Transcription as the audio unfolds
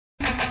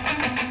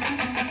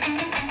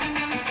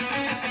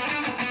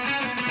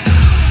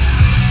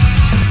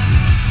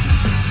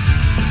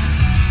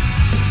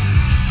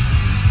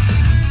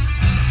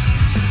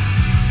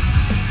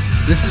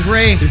This is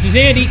Ray. This is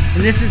Andy.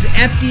 And this is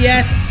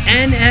FDS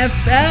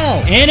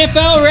NFL.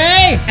 NFL,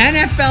 Ray!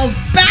 NFL's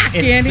back,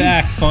 Andy. It's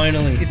back,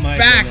 finally. It's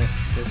back.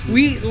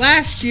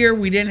 Last year,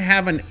 we didn't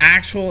have an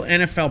actual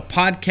NFL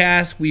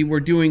podcast. We were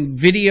doing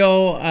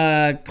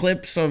video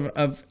clips of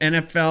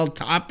NFL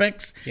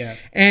topics. Yeah.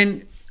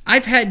 And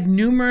I've had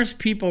numerous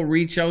people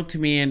reach out to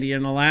me, Andy,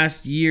 in the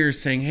last year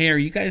saying, hey, are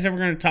you guys ever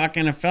going to talk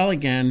NFL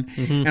again?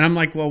 Mm-hmm. And I'm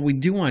like, well, we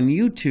do on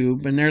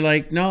YouTube. And they're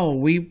like, no,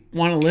 we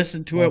want to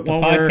listen to it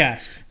while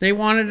they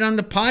want it on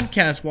the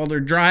podcast while they're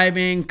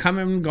driving,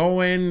 coming,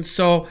 going.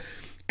 So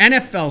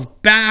NFL's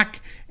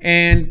back.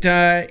 And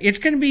it's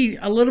going to be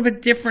a little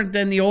bit different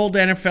than the old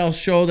NFL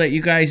show that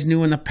you guys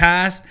knew in the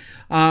past.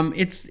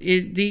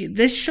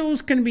 This show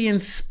is going to be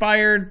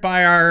inspired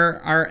by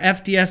our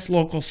FDS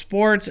local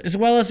sports as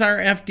well as our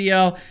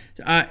FDS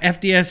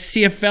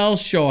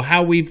CFL show,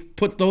 how we've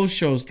put those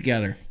shows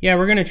together. Yeah,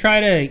 we're going to try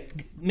to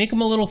make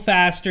them a little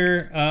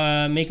faster,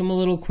 make them a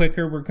little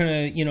quicker. We're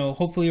going to,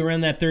 hopefully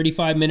around that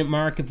 35-minute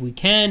mark if we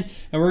can.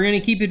 And we're going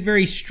to keep it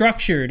very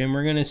structured, and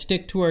we're going to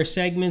stick to our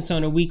segments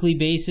on a weekly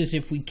basis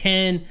if we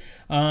can.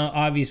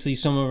 Obviously,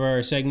 some of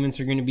our segments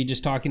are going to be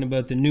just talking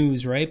about the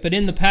news, right? But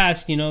in the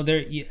past,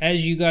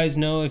 as you guys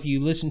know, if you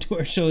listen to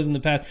our shows in the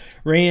past,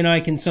 Ray and I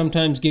can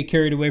sometimes get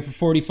carried away for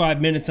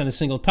 45 minutes on a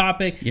single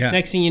topic. Yeah.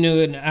 Next thing you know,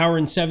 an hour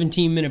and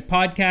 17-minute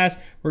podcast.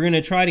 We're going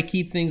to try to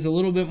keep things a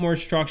little bit more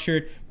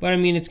structured, but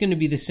it's going to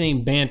be the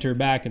same banter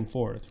back and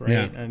forth, right?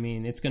 Yeah.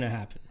 It's going to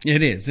happen.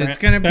 It is. It's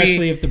going to be,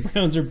 especially if the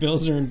Browns or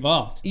Bills are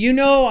involved. We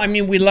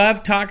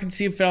love talking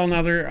CFL and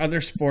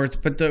other sports,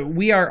 but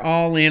we are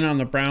all in on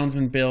the Browns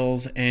and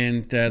Bills,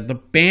 and the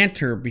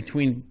banter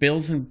between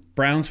Bills and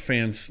Browns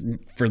fans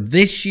for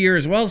this year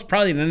as well as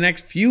probably the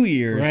next few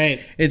years.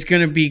 Right. It's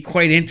going to be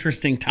quite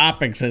interesting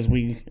topics as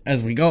we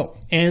go.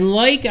 And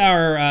like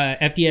our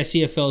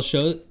FDS CFL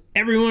show,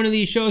 every one of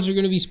these shows are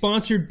going to be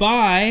sponsored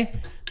by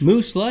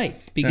Moose Light,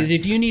 because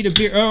if you need a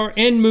beer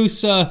and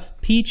Moose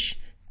Peach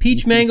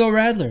Mango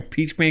Radler.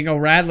 Peach Mango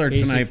Radler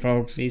tonight,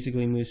 folks.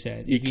 Basically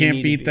Moosehead. You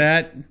can't beat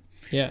that.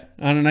 Yeah.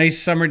 On a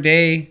nice summer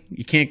day,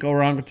 you can't go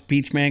wrong with the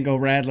Peach Mango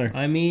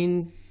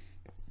Radler.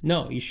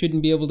 No, you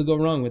shouldn't be able to go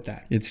wrong with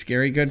that. It's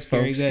scary good,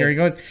 folks. Scary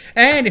good.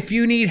 And if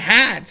you need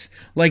hats,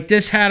 like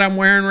this hat I'm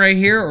wearing right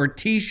here, or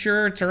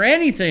T-shirts, or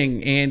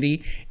anything,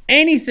 Andy,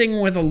 anything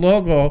with a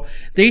logo,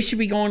 they should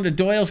be going to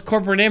Doyle's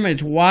Corporate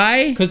Image.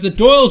 Why? Because the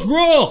Doyles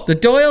rule. The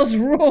Doyles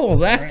rule.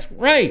 That's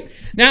right.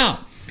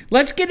 Now,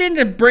 let's get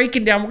into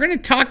breaking down. We're going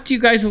to talk to you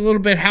guys a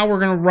little bit how we're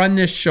going to run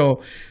this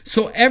show.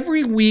 So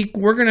every week,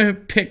 we're going to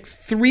pick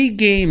 3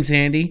 games,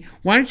 Andy.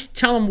 Why don't you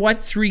tell them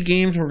what 3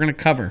 games we're going to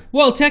cover?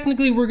 Well,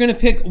 technically, we're going to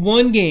pick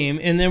one game,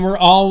 and then we're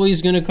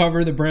always going to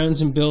cover the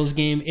Browns and Bills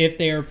game if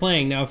they are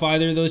playing. Now, if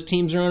either of those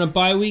teams are on a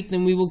bye week,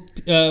 then we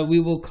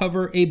will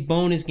cover a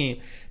bonus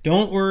game.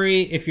 Don't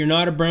worry if you're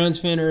not a Browns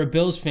fan or a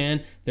Bills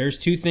fan. There's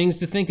 2 things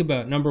to think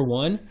about. Number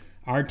 1,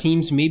 our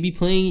teams may be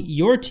playing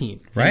your team.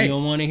 Right.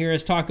 You'll want to hear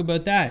us talk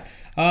about that.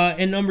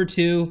 And number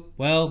 2,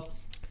 well,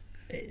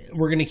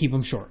 we're going to keep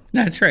them short.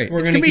 That's right.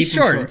 It's going to be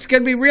short. It's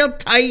going to be real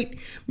tight,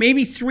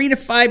 maybe 3 to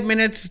 5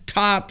 minutes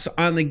tops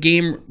on the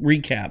game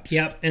recaps.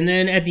 Yep. And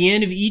then at the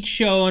end of each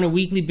show on a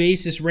weekly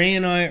basis, Ray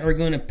and I are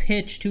going to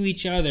pitch to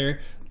each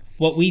other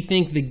what we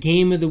think the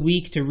game of the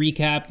week to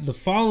recap the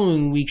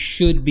following week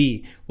should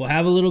be. We'll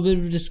have a little bit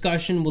of a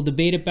discussion, we'll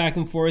debate it back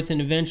and forth, and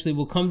eventually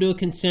we'll come to a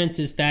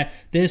consensus that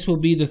this will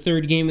be the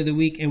 3rd game of the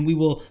week, and we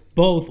will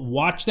both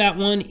watch that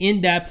one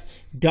in depth,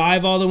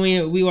 dive all the way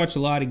in. We watch a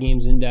lot of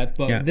games in depth,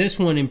 but this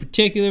one in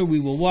particular,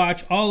 we will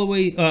watch all the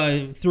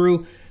way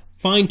through,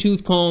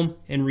 fine-tooth comb,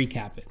 and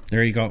recap it.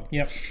 There you go.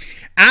 Yep.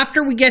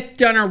 After we get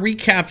done our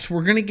recaps,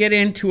 we're going to get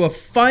into a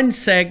fun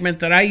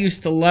segment that I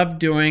used to love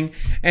doing,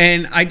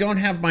 and I don't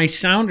have my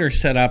sounder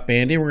set up,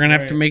 Andy. We're going to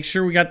have to make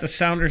sure we got the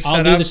sounder set up.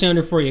 I'll do the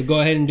sounder for you. Go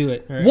ahead and do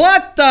it. Right.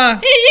 What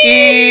the?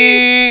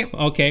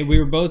 Okay, we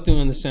were both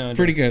doing the sounder.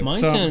 Pretty good.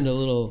 Mine sounded a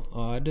little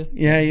odd.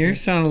 Yeah,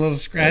 yours sounded a little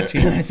scratchy.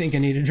 I think I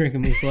need to drink a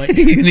Moose Light.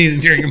 You need to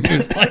drink a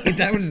Moose Light.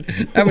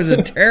 That was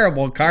a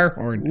terrible car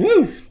horn.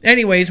 Woo!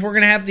 Anyways, we're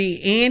going to have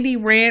the Andy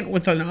rant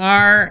with an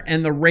R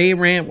and the Ray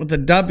rant with a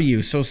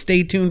W, so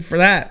stay tuned for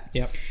that.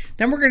 Yep.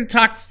 Then we're going to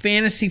talk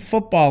fantasy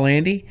football,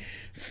 Andy.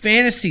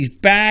 Fantasy's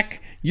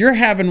back. You're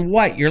having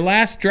what? Your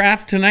last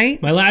draft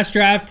tonight? My last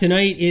draft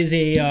tonight is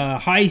a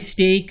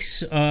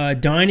high-stakes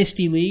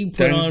dynasty league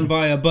put on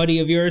by a buddy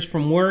of yours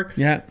from work.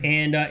 Yeah.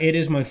 And it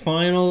is my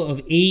final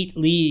of 8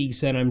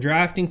 leagues that I'm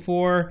drafting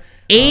for.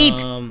 8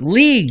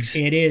 leagugues?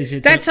 It is.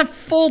 That's a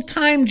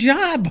full-time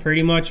job.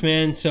 Pretty much,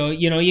 man. So,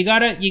 you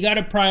gotta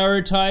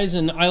prioritize,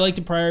 and I like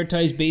to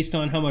prioritize based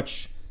on how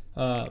much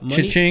money.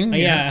 Cha-ching.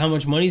 Yeah, how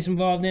much money's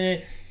involved in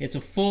it. It's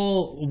a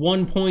full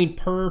 1 point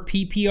per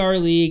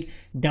PPR league.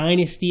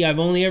 Dynasty. I've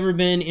only ever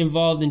been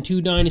involved in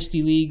 2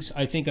 dynasty leagues.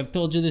 I think I've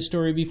told you this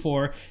story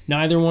before.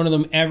 Neither one of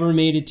them ever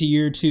made it to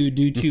year 2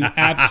 due to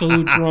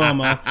absolute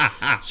drama.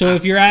 So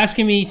if you're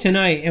asking me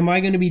tonight, am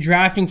I going to be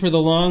drafting for the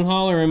long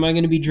haul or am I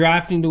going to be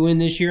drafting to win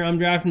this year? I'm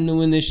drafting to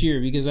win this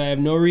year because I have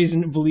no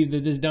reason to believe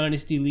that this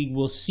dynasty league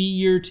will see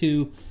year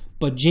 2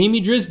 But Jamie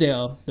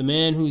Drysdale, the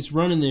man who's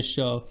running this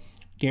show,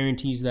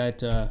 guarantees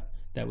that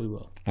we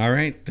will. All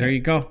right, there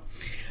you go.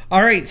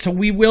 All right, so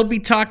we will be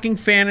talking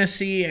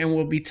fantasy, and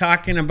we'll be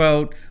talking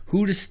about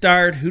who to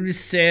start, who to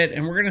sit,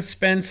 and we're going to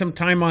spend some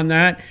time on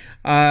that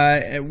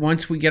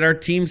once we get our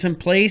teams in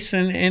place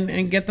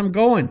and get them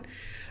going.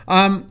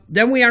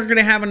 Then we are going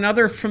to have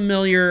another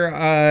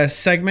familiar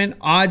segment,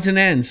 Odds and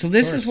Ends. So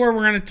this is where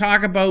we're going to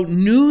talk about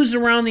news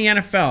around the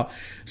NFL.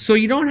 So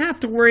you don't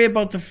have to worry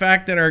about the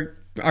fact that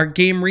our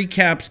game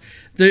recaps,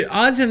 the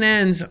odds and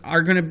ends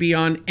are going to be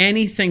on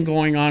anything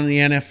going on in the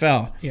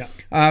NFL.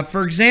 Yeah.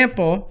 For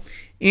example,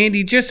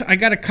 Andy, I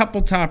got a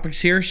couple topics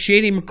here.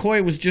 Shady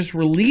McCoy was just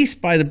released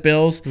by the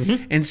Bills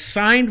and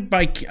signed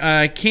by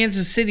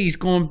Kansas City. He's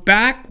going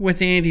back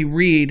with Andy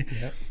Reid.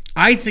 Yep.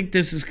 I think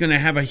this is going to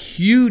have a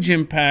huge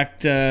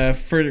impact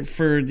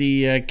for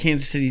the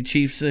Kansas City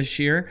Chiefs this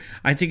year.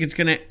 I think it's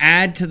going to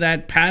add to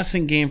that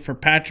passing game for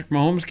Patrick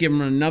Mahomes, give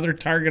him another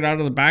target out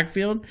of the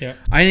backfield. Yeah.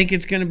 I think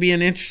it's going to be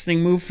an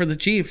interesting move for the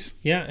Chiefs.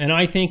 Yeah, and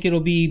I think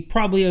it'll be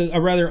probably a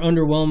rather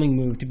underwhelming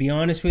move, to be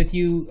honest with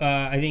you.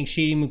 I think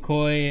Shady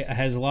McCoy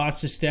has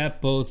lost a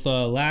step both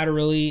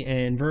laterally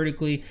and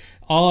vertically.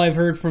 All I've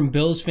heard from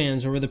Bills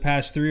fans over the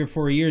past 3 or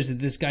 4 years is that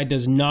this guy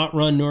does not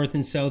run north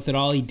and south at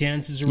all. He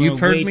dances around way too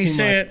much.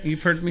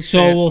 You've heard me say it.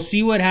 So we'll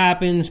see what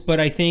happens, but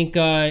I think,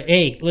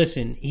 hey,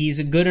 listen, he's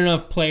a good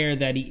enough player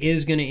that he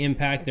is going to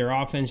impact. Their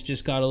offense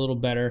just got a little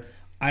better.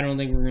 I don't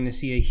think we're going to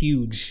see a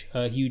huge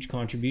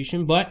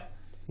contribution, but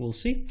we'll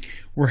see.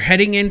 We're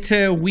heading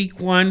into week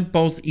 1.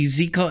 Both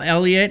Ezekiel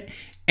Elliott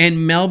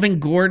and Melvin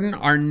Gordon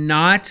are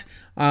not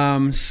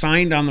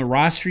signed on the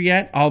roster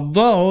yet,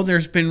 although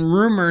there's been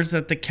rumors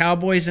that the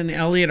Cowboys and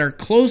Elliott are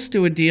close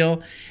to a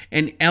deal,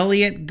 and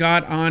Elliott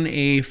got on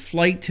a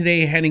flight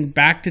today heading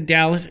back to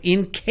Dallas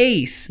in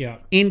case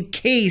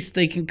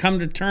they can come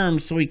to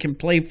terms so he can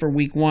play for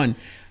week 1.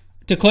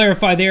 To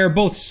clarify, they are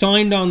both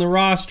signed on the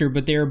roster,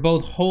 but they are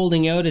both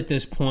holding out at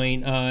this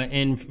point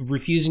and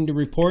refusing to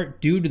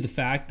report due to the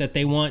fact that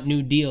they want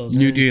new deals.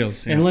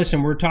 And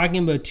listen, we're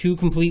talking about two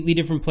completely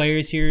different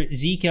players here.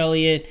 Zeke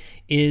Elliott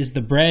is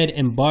the bread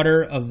and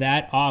butter of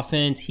that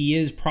offense.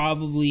 He's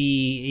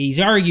arguably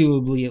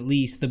at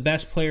least the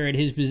best player at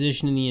his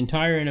position in the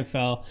entire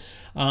NFL.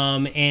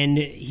 And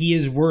he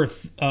is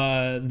worth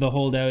the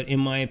holdout,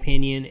 in my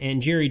opinion.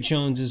 And Jerry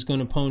Jones is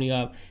going to pony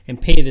up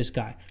and pay this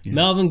guy. Yeah.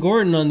 Melvin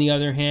Gordon, on the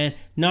other hand,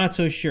 not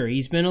so sure.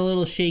 He's been a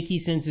little shaky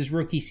since his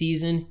rookie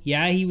season.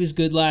 Yeah, he was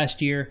good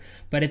last year.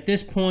 But at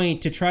this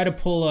point, to try to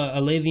pull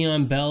a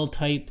Le'Veon Bell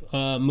type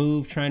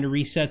move, trying to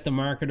reset the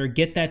market or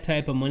get that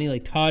type of money,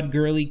 like Todd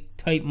Gurley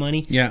type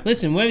money. Yeah.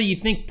 Listen, whether you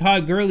think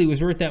Todd Gurley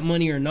was worth that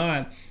money or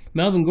not,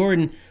 Melvin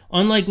Gordon,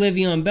 unlike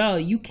Le'Veon Bell,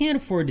 you can't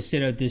afford to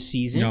sit out this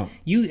season. No.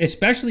 You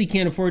especially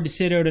can't afford to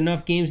sit out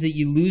enough games that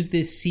you lose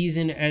this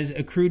season as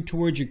accrued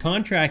towards your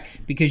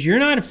contract because you're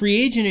not a free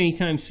agent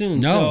anytime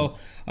soon. No.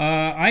 So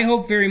I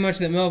hope very much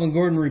that Melvin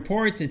Gordon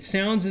reports. It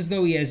sounds as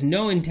though he has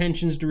no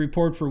intentions to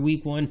report for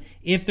week 1.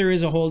 If there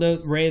is a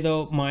holdout, Ray,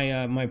 though,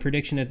 my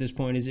prediction at this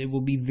point is it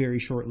will be very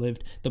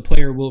short-lived. The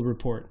player will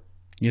report.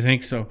 You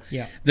think so?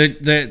 Yeah.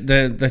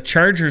 The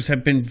Chargers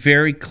have been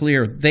very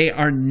clear. They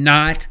are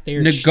not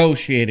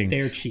negotiating.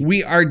 They're cheap.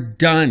 We are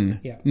done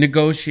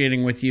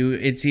negotiating with you.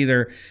 It's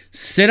either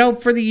sit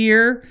out for the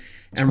year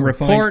and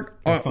report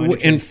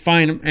and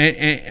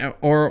fine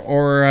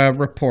or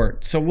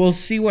report. So we'll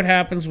see what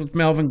happens with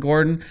Melvin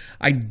Gordon.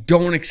 I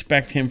don't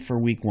expect him for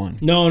week 1.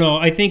 No.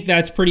 I think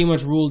that's pretty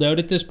much ruled out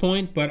at this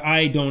point, but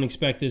I don't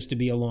expect this to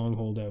be a long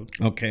holdout.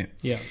 Okay.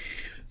 Yeah.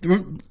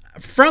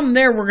 From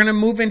there, we're going to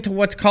move into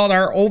what's called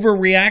our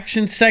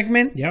overreaction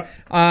segment.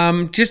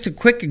 Yep. Just a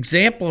quick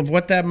example of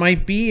what that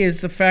might be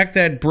is the fact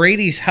that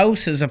Brady's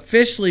house has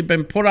officially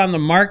been put on the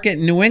market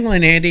in New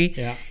England, Andy.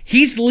 Yeah.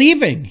 He's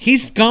leaving.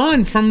 He's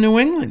gone from New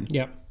England.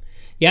 Yep.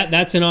 Yeah,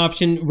 that's an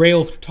option. Ray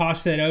will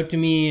toss that out to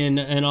me,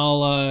 and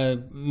I'll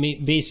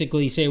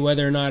basically say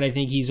whether or not I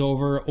think he's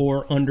over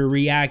or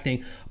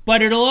underreacting.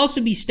 But it'll also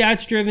be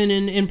stats-driven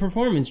and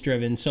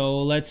performance-driven. So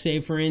let's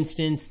say, for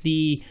instance,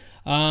 the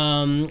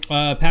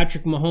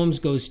Patrick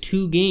Mahomes goes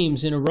 2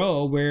 games in a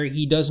row where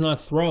he does not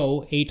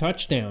throw a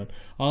touchdown.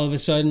 All of a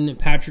sudden,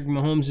 Patrick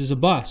Mahomes is a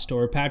bust,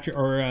 or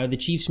the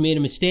Chiefs made a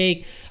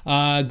mistake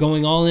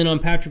going all in on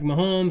Patrick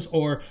Mahomes,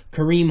 or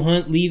Kareem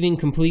Hunt leaving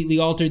completely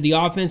altered the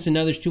offense, and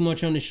now there's too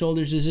much on his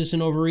shoulders. Is this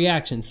an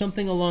overreaction?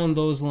 Something along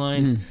those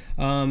lines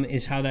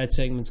is how that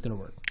segment's going to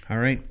work. All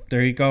right,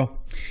 there you go.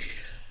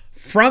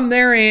 From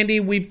there, Andy,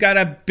 we've got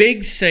a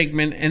big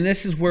segment, and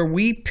this is where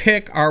we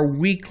pick our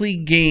weekly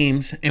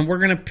games, and we're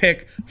going to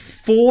pick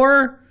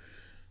 4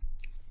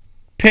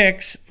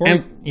 picks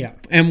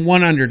and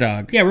 1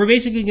 underdog. Yeah, we're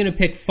basically going to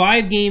pick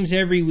 5 games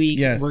every week.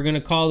 Yes. We're going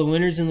to call the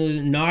winners and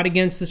losers, not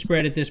against the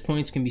spread at this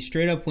point. It's going to be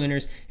straight up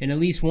winners, and at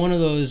least one of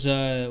those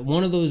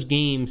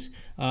games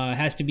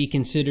has to be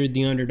considered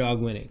the underdog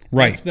winning.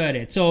 Right. That's about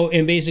it. So,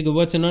 and basically,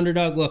 what's an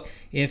underdog? Look,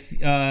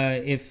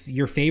 if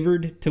you're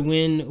favored to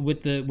win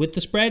with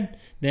the spread,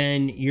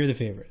 then you're the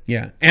favorite.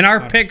 Yeah, and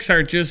our picks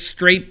are just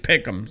straight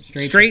pick'em,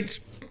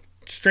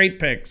 straight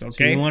picks,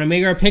 okay? So you want to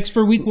make our picks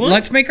for week 1?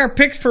 Let's make our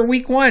picks for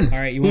week 1. All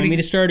right, you want me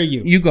to start or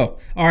you? You go.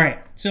 All right,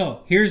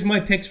 so here's my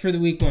picks for the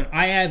week 1.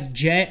 I have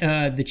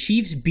the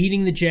Chiefs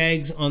beating the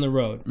Jags on the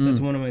road. That's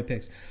one of my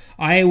picks.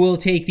 I will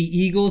take the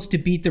Eagles to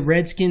beat the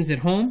Redskins at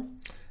home.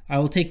 I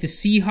will take the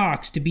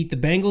Seahawks to beat the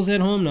Bengals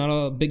at home. Not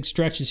a big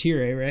stretches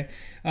here, eh, Ray?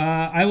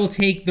 I will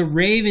take the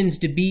Ravens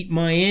to beat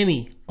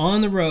Miami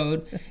on the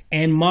road.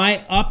 And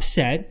my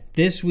upset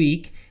this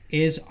week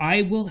is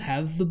I will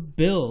have the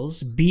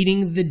Bills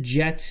beating the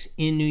Jets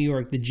in New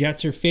York. The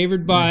Jets are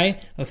favored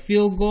by a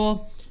field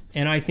goal,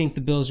 and I think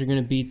the Bills are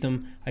going to beat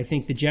them. I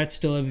think the Jets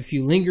still have a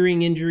few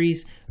lingering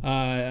injuries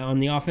on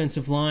the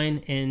offensive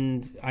line,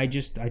 and I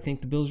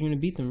think the Bills are going to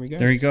beat them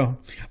regardless. There you go.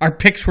 Our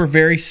picks were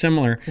very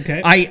similar.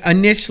 Okay. I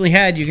initially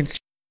had, you can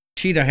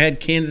see, I had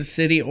Kansas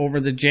City over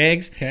the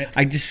Jags. Okay.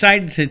 I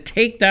decided to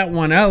take that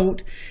one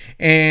out,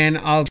 and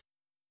I'll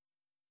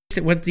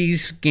with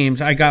these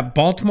games. I got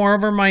Baltimore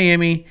over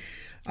Miami.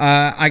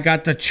 I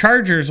got the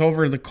Chargers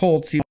over the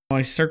Colts.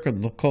 I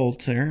circled the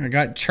Colts there. I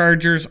got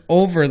Chargers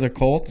over the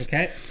Colts.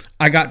 Okay.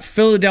 I got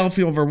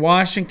Philadelphia over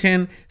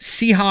Washington,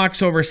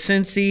 Seahawks over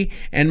Cincy,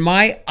 and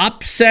my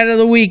upset of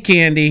the week,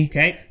 Andy.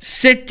 Okay.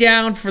 Sit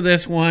down for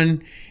this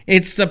one.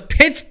 It's the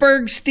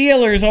Pittsburgh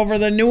Steelers over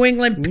the New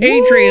England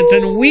Patriots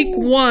in week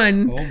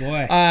 1. Oh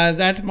boy.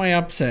 That's my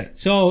upset.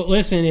 So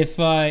listen, if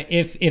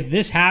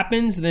this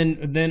happens,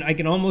 then I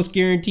can almost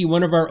guarantee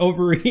one of our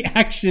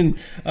overreaction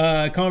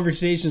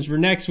conversations for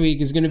next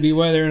week is going to be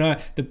whether or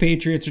not the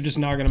Patriots are just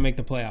not going to make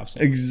the playoffs.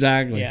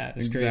 Exactly. Yeah,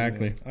 it's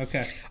exactly. Crazy.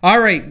 Okay. All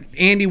right,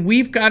 Andy,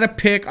 we've got to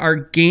pick our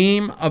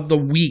game of the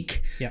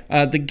week.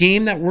 Yeah. The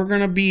game that we're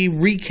going to be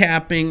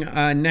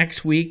recapping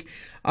next week.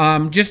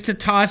 Just to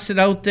toss it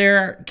out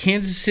there,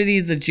 Kansas City,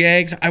 the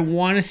Jags. I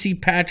want to see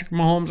Patrick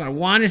Mahomes. I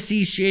want to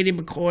see Shady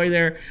McCoy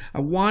there. I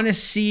want to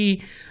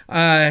see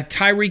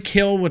Tyreek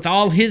Hill with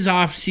all his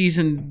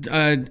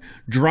offseason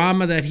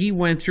drama that he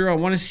went through. I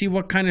want to see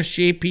what kind of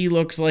shape he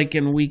looks like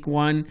in week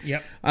 1.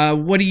 Yep.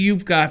 What do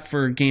you've got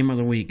for game of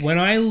the week? When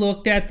I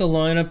looked at the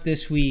lineup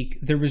this week,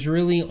 there was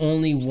really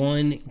only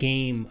one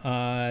game.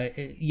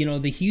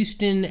 The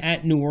Houston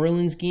at New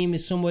Orleans game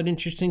is somewhat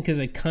interesting because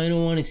I kind of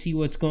want to see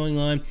what's going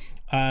on.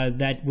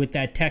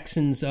 That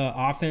Texans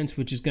offense,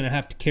 which is going to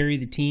have to carry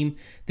the team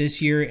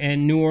this year,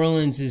 and New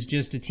Orleans is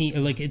just a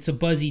team, like it's a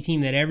buzzy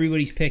team that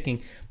everybody's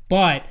picking.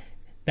 But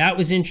that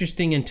was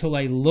interesting until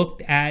I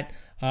looked at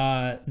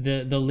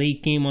the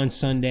late game on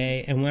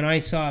Sunday, and when I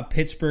saw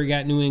Pittsburgh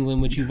at New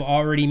England, which you've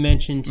already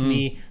mentioned to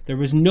me, there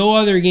was no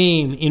other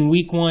game in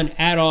week 1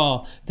 at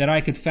all that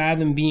I could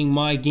fathom being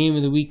my game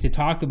of the week to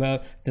talk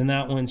about than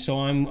that one.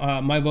 So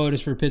my vote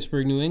is for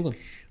Pittsburgh, New England.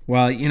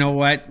 Well, you know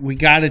what? We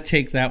got to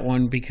take that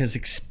one because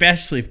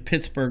especially if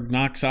Pittsburgh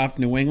knocks off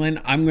New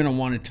England, I'm going to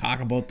want to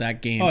talk about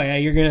that game. Oh yeah,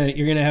 you're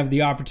gonna have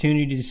the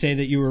opportunity to say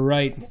that you were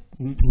right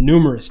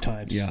numerous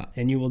times. Yeah,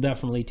 and you will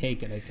definitely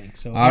take it, I think.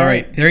 So all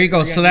right, there you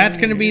go. So that's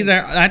going to be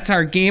that's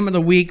our game of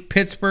the week: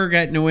 Pittsburgh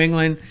at New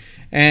England.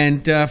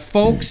 And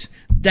folks,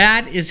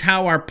 that is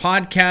how our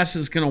podcast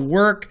is going to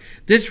work.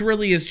 This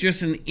really is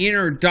just an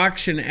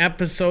introduction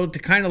episode to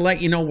kind of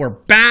let you know we're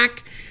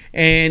back.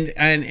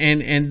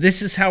 And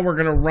this is how we're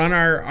going to run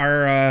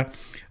our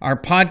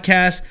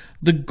podcast.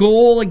 The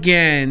goal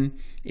again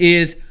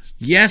is,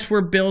 yes, we're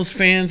Bills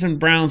fans and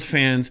Browns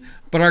fans,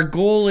 but our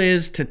goal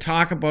is to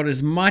talk about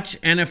as much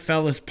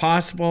NFL as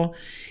possible.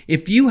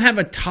 If you have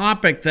a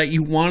topic that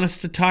you want us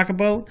to talk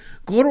about,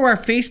 go to our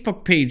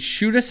Facebook page,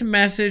 shoot us a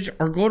message,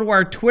 or go to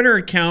our Twitter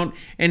account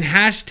and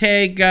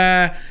hashtag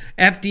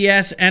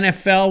FDS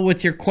NFL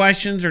with your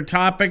questions or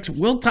topics.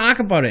 We'll talk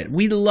about it.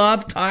 We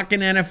love talking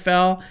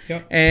NFL,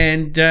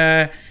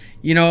 and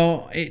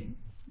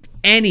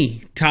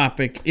any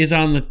topic is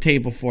on the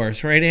table for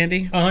us, right,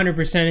 Andy?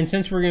 100%. And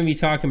since we're going to be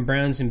talking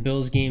Browns and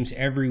Bills games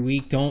every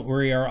week, don't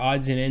worry, our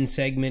odds and ends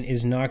segment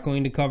is not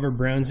going to cover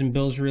Browns and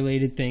Bills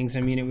related things.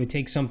 I mean, it would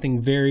take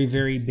something very,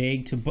 very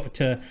big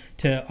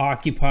to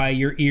occupy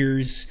your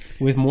ears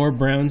with more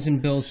Browns and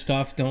Bills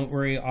stuff. Don't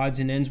worry, odds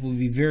and ends will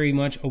be very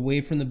much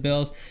away from the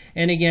Bills.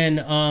 And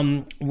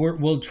again,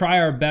 we'll try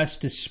our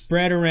best to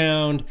spread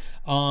around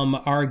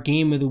our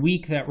game of the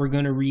week that we're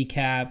going to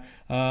recap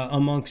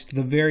amongst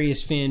the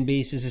various fan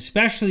bases,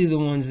 especially the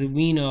ones that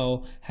we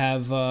know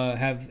have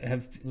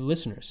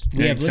listeners.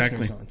 We have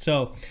listeners on.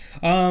 So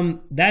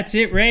that's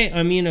it, Ray.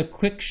 I mean, a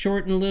quick,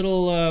 short, and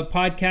little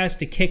podcast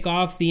to kick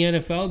off the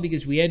NFL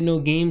because we had no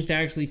games to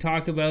actually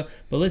talk about.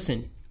 But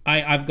listen,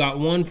 I've got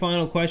one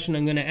final question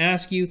I'm going to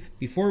ask you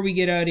before we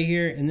get out of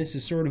here, and this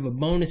is sort of a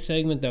bonus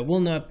segment that will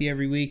not be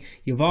every week.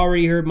 You've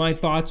already heard my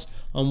thoughts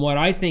on what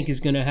I think is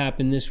going to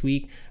happen this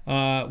week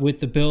with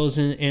the Bills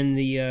and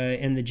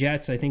the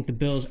Jets. I think the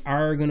Bills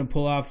are going to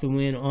pull off the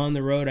win on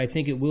the road. I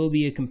think it will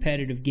be a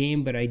competitive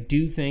game, but I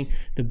do think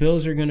the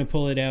Bills are going to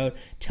pull it out.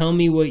 Tell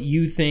me what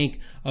you think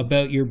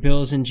about your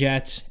Bills and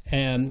Jets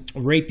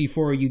right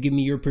before you give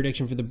me your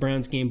prediction for the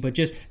Browns game. But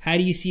just how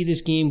do you see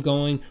this game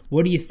going?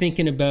 What are you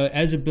thinking about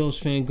as a Bills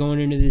fan going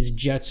into this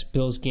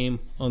Jets-Bills game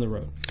on the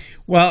road?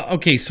 Well,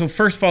 okay, so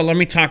first of all, let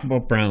me talk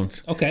about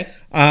Browns. Okay.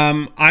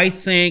 I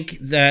think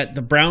that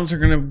the Browns are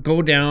going to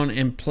go down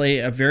and play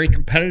a very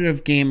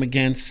competitive game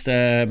against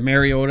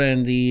Mariota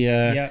and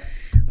the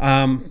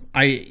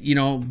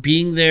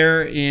being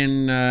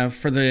there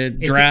for the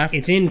draft.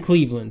 It's in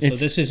Cleveland, so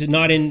this is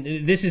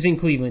in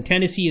Cleveland.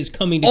 Tennessee is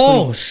coming to Cleveland.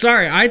 Cleveland.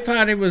 Sorry, I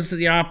thought it was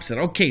the opposite.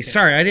 Okay,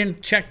 sorry, I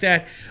didn't check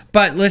that.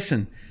 But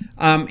listen,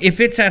 if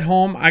it's at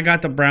home, I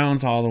got the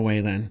Browns all the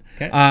way then.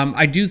 Okay.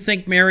 I do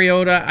think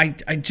Mariota,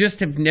 I just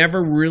have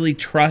never really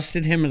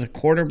trusted him as a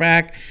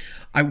quarterback.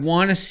 I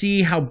want to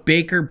see how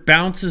Baker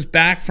bounces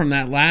back from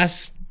that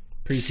last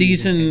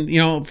season,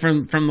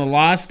 from the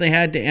loss they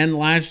had to end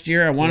last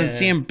year. I want to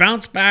see him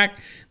bounce back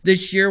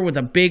this year with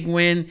a big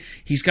win.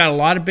 He's got a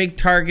lot of big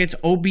targets.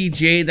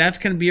 OBJ, that's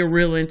going to be a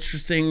real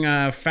interesting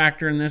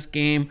factor in this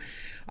game.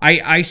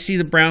 I see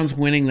the Browns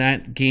winning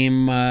that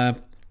game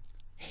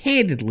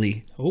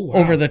handedly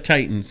over the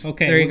Titans.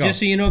 Okay, there you go. Just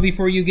so you know,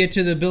 before you get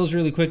to the Bills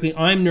really quickly,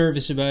 I'm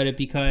nervous about it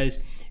because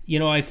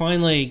I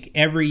find like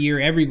every year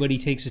everybody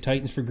takes the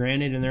Titans for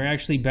granted, and they're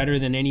actually better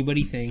than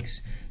anybody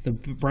thinks. The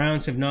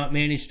Browns have not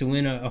managed to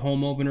win a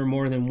home opener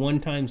more than one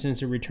time since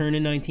their return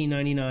in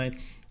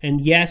 1999. And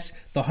yes,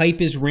 the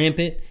hype is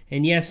rampant.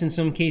 And yes, in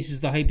some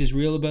cases, the hype is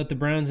real about the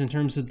Browns in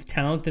terms of the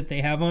talent that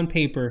they have on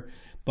paper.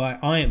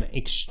 But I am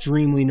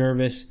extremely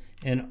nervous,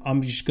 and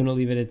I'm just going to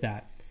leave it at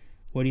that.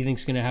 What do you think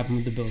is going to happen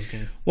with the Bills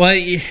game? Well,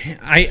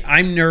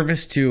 I'm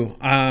nervous too.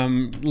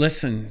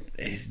 Listen,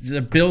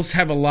 the Bills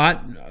have a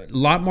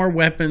lot more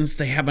weapons.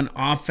 They have an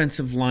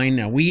offensive line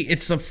now.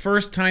 It's the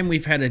first time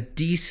we've had a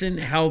decent,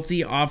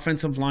 healthy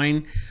offensive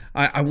line.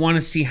 I want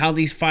to see how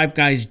these five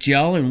guys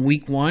gel in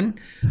week one.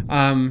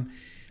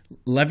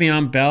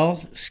 Le'Veon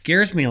Bell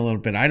scares me a little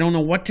bit. I don't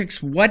know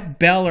what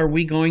Bell are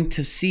we going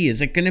to see?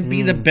 Is it going to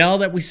be the Bell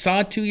that we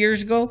saw 2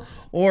 years ago,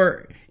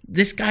 or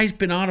this guy's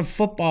been out of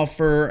football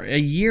for a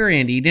year,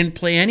 Andy? He didn't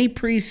play any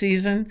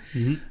preseason.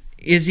 Mm-hmm.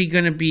 Is he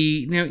going to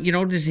be,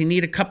 does he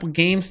need a couple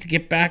games to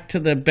get back to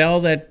the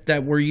Bell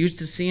that we're used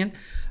to seeing?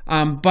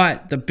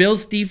 But the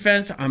Bills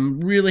defense,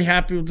 I'm really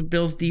happy with the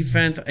Bills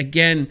defense.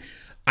 Again,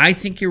 I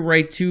think you're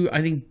right too.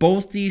 I think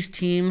both these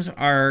teams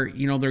are,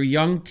 they're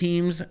young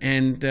teams,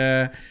 and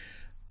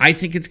I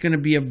think it's going to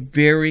be a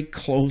very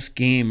close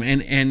game.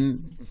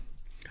 And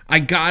I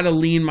gotta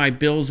lean my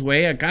Bills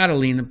way. I gotta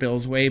lean the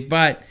Bills way,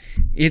 but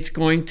it's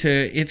going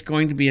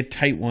to be a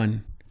tight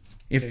one.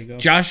 If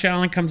Josh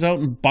Allen comes out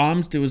and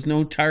bombs to his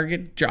no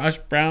target, John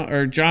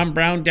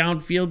Brown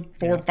downfield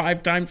 4 or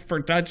 5 times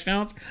for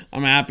touchdowns,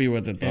 I'm happy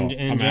with it though.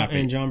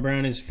 And John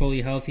Brown is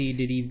fully healthy.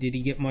 Did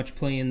he get much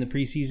play in the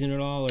preseason at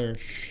all, or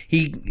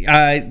he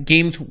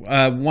games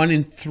 1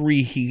 and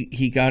 3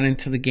 he got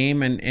into the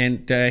game,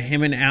 and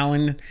him and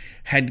Allen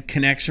had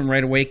connection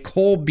right away.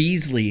 Cole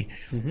Beasley,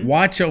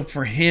 watch out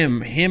for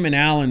him. Him and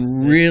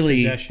Allen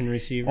really possession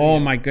receiver. Oh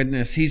my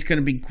goodness, he's going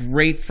to be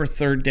great for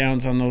third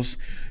downs on those.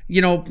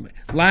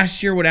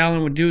 Last year what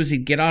Allen would do is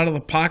he'd get out of the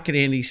pocket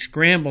and he'd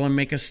scramble and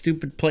make a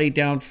stupid play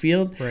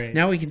downfield. Right.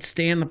 Now he can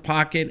stay in the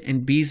pocket,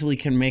 and Beasley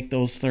can make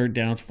those third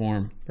downs for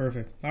him.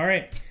 Perfect. All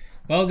right.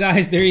 Well,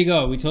 guys, there you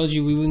go. We told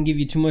you we wouldn't give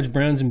you too much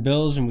Browns and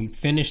Bills, and we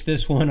finished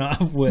this one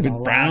off with a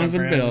Browns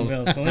lot of and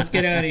Bills. So let's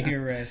get out of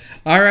here, Ray.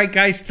 All right,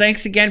 guys.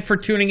 Thanks again for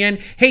tuning in.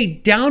 Hey,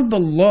 down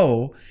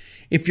below,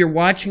 if you're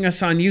watching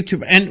us on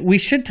YouTube, and we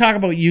should talk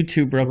about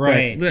YouTube real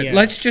quick. Yeah.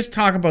 Let's just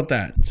talk about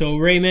that. So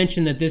Ray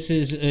mentioned that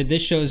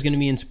this show is going to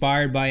be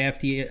inspired by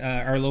FDS,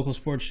 our local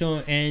sports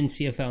show, and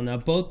CFL. Now,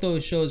 both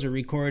those shows are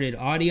recorded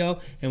audio,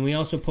 and we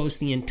also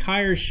post the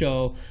entire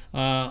show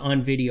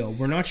on video.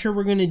 We're not sure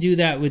we're going to do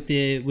that with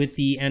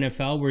the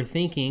NFL. We're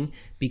thinking,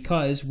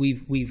 because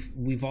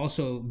we've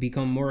also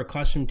become more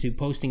accustomed to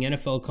posting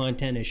NFL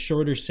content as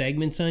shorter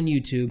segments on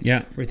YouTube.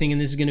 Yeah, we're thinking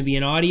this is going to be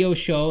an audio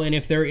show, and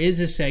if there is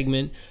a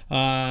segment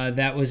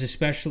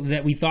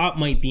that we thought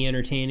might be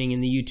entertaining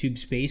in the YouTube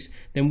space,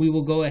 then we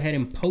will go ahead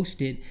and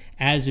post it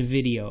as a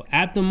video.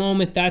 At the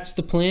moment, that's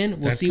the plan.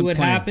 We'll see what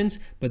happens.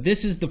 But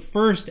this is the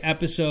first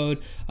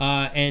episode,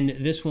 and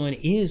this one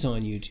is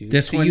on YouTube.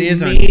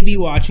 You may be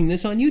watching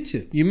this on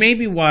YouTube. You may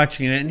be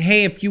watching it. And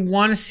hey, if you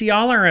want to see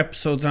all our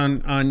episodes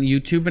on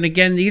YouTube, and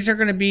again, these are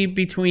going to be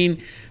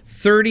between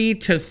 30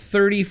 to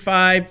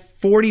 35,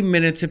 40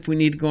 minutes if we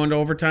need to go into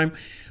overtime.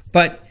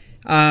 But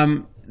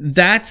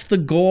that's the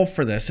goal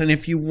for this. And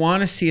if you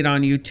want to see it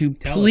on YouTube,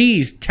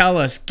 please tell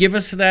us. Give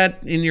us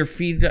that in your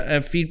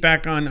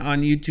feedback on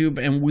YouTube,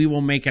 and we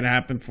will make it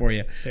happen for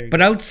you.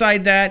 But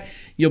outside that,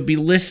 you'll be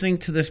listening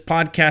to this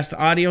podcast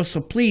audio.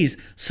 So please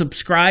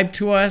subscribe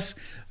to us,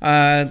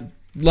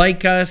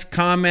 like us,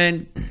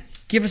 comment.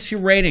 Give us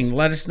your rating.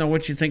 Let us know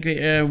what you think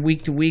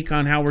week to week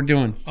on how we're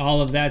doing.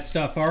 All of that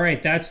stuff. All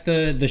right, that's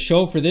the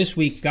show for this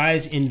week.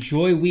 Guys,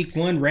 enjoy week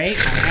 1, Ray.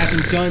 I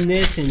haven't done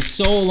this in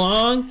so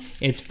long.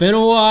 It's been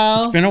a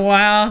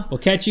while. We'll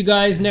catch you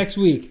guys next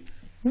week.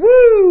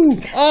 Woo!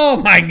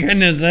 Oh, my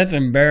goodness. That's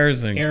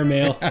embarrassing.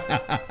 Airmail.